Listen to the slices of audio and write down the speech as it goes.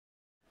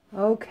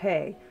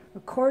Okay,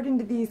 according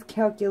to these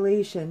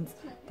calculations,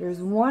 there's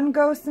one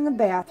ghost in the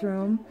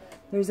bathroom,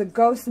 there's a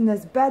ghost in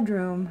this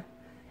bedroom,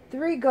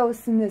 3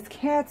 ghosts in this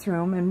cat's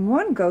room, and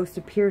 1 ghost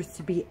appears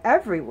to be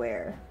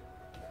everywhere.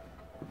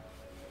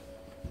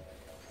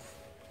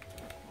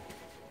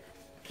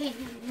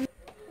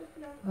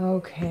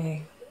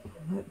 Okay,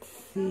 let's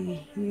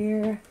see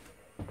here.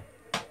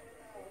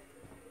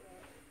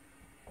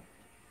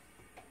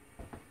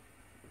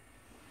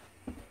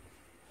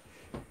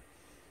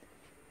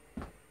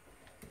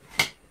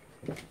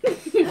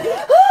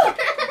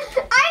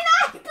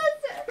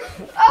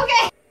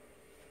 Okay.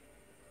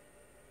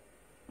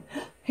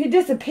 He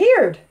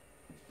disappeared.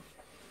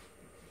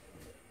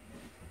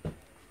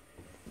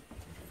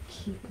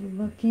 Keep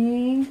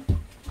looking.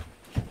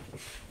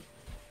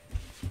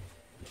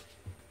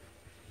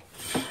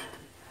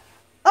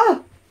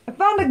 Oh, I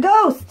found a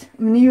ghost.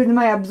 I'm going to use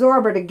my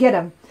absorber to get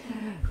him.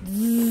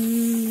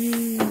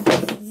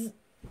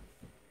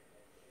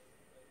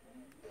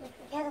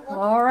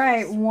 All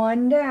right,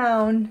 1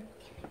 down.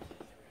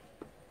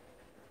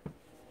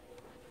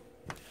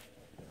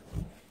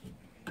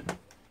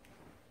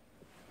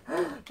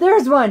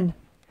 There's one.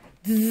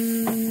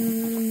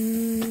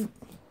 There's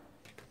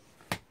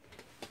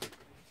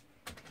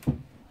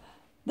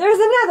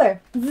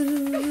another.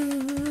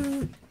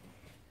 And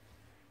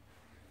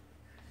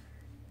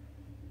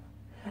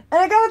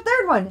I got a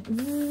 3rd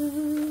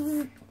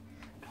one.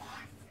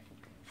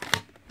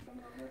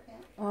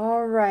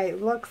 All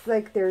right, looks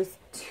like there's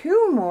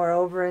 2 more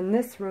over in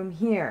this room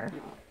here.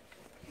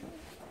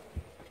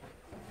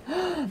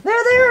 There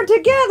they are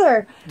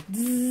together.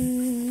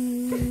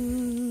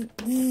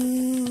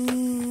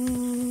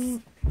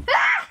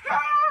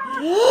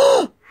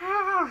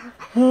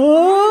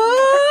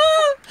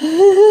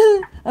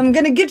 I'm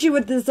gonna get you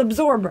with this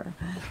absorber.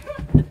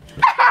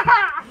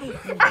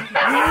 He's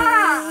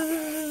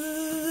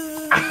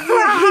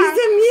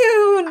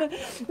immune.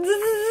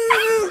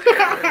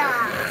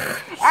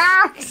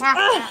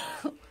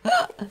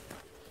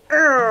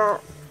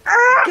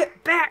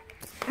 Get back.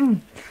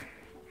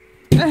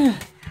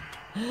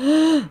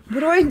 What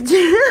do I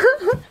do?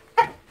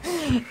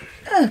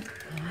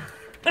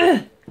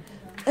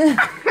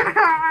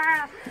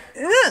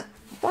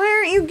 Why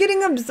aren't you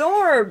getting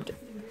absorbed?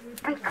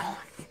 Because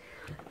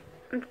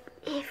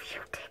if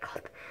you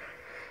tickle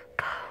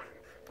bone,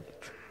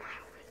 it's my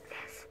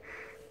weakness,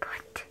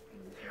 but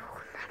you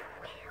never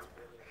will.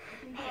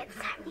 Next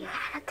time you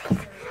had a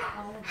taste.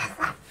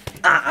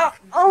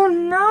 Oh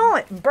no,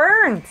 it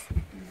burns.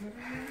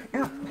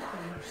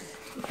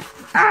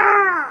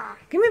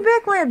 Give me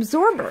back my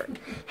absorber.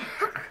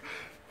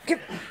 Give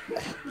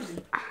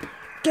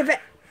it.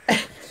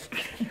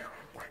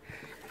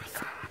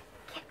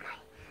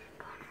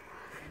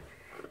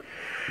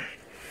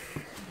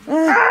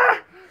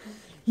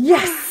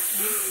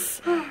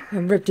 Yes! I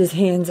ripped his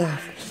hands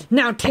off.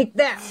 Now take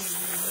that.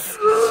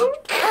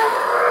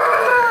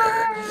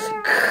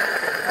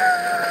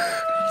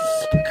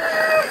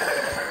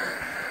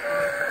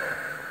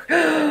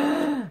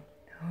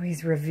 Oh,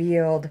 he's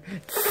revealed.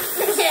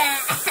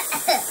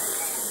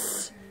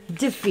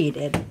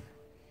 Defeated.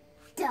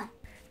 Done.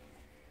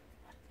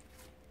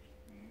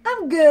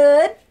 I'm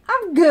good.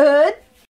 I'm good.